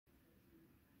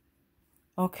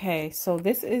Okay, so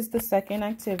this is the second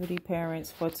activity,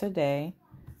 parents, for today.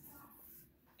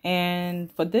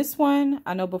 And for this one,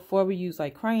 I know before we use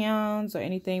like crayons or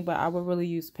anything, but I would really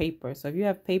use paper. So if you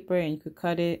have paper and you could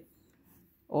cut it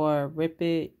or rip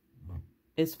it,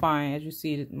 it's fine. As you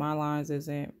see, my lines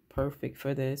isn't perfect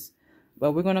for this.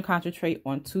 But we're going to concentrate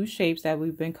on two shapes that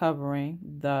we've been covering.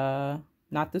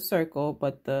 Not the circle,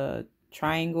 but the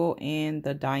triangle and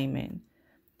the diamond.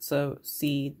 To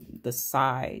see the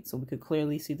sides, so we could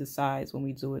clearly see the sides when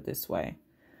we do it this way.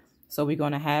 So we're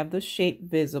going to have the shape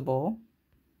visible.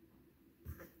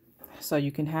 So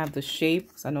you can have the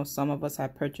shape. I know some of us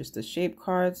have purchased the shape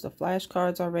cards, the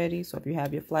flashcards already. So if you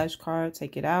have your flashcard,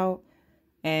 take it out.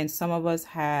 And some of us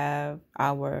have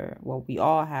we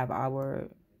all have our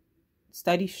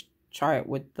study chart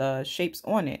with the shapes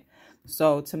on it.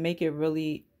 So to make it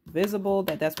really visible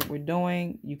that's what we're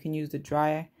doing, you can use the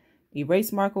dry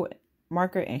erase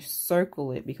marker and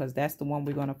circle it, because that's the one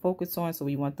we're going to focus on. So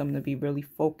we want them to be really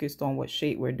focused on what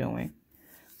shape we're doing.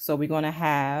 So we're going to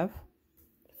have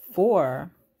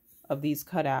 4 of these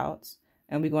cutouts,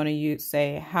 and we're going to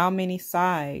say how many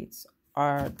sides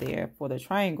are there for the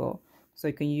triangle. So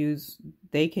you can use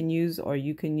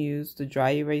the dry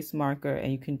erase marker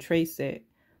and you can trace it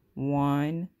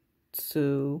 1,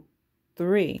 2,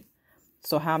 3.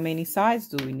 So how many sides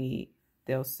do we need?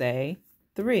 They'll say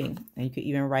 3, and you could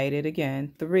even write it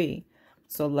again, 3.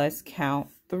 So let's count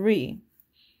 3.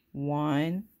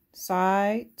 1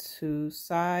 side, 2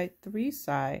 side, 3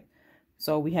 side.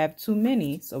 So we have too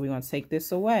many, so we're going to take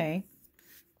this away.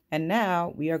 And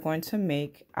now we are going to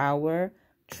make our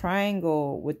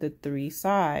triangle with the 3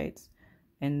 sides.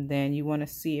 And then you want to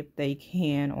see if they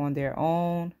can on their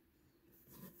own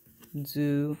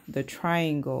do the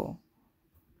triangle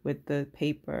with the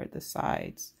paper, the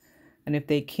sides. And if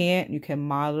they can't, you can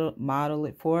model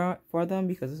it for them,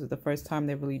 because this is the first time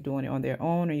they're really doing it on their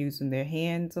own or using their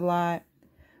hands a lot.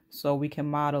 So we can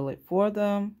model it for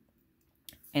them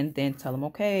and then tell them,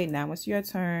 okay, now it's your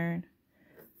turn.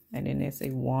 And then they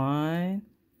say 1,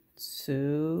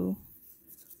 2,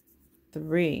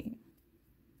 3.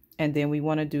 And then we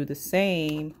want to do the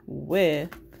same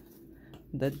with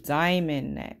the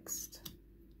diamond next.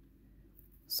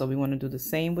 So we want to do the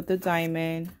same with the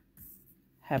diamond.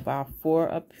 Have our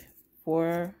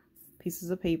 4 pieces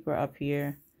of paper up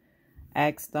here.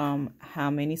 Ask them how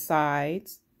many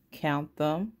sides. Count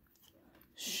them.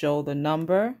 Show the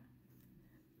number.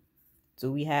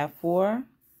 Do we have 4?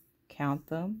 Count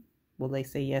them. Will they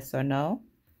say yes or no?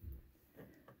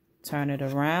 Turn it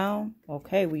around.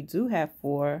 Okay, we do have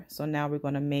 4. So now we're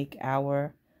going to make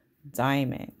our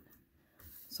diamond.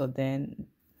 So then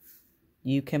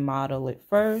you can model it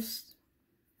first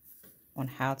on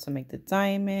how to make the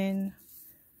diamond,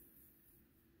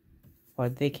 or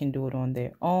they can do it on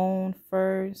their own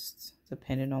first,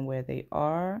 depending on where they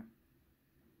are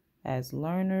as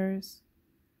learners.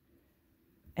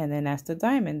 And then that's the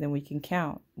diamond. Then we can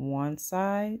count 1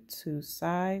 side, 2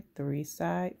 side, 3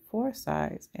 side, 4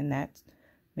 sides, and that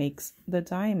makes the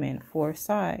diamond 4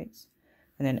 sides.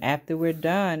 And then after we're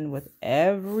done with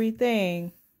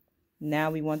everything,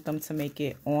 now we want them to make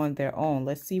it on their own.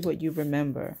 Let's see what you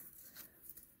remember.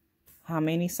 How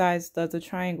many sides does the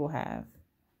triangle have?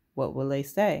 What will they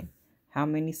say? How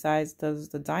many sides does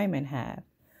the diamond have?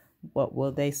 What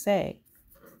will they say?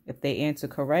 If they answer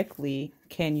correctly,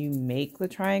 can you make the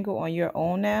triangle on your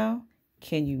own now?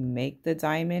 Can you make the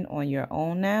diamond on your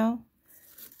own now?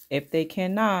 If they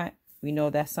cannot, we know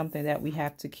that's something that we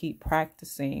have to keep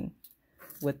practicing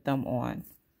with them on.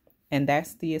 And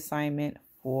that's the assignment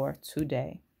for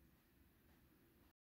today.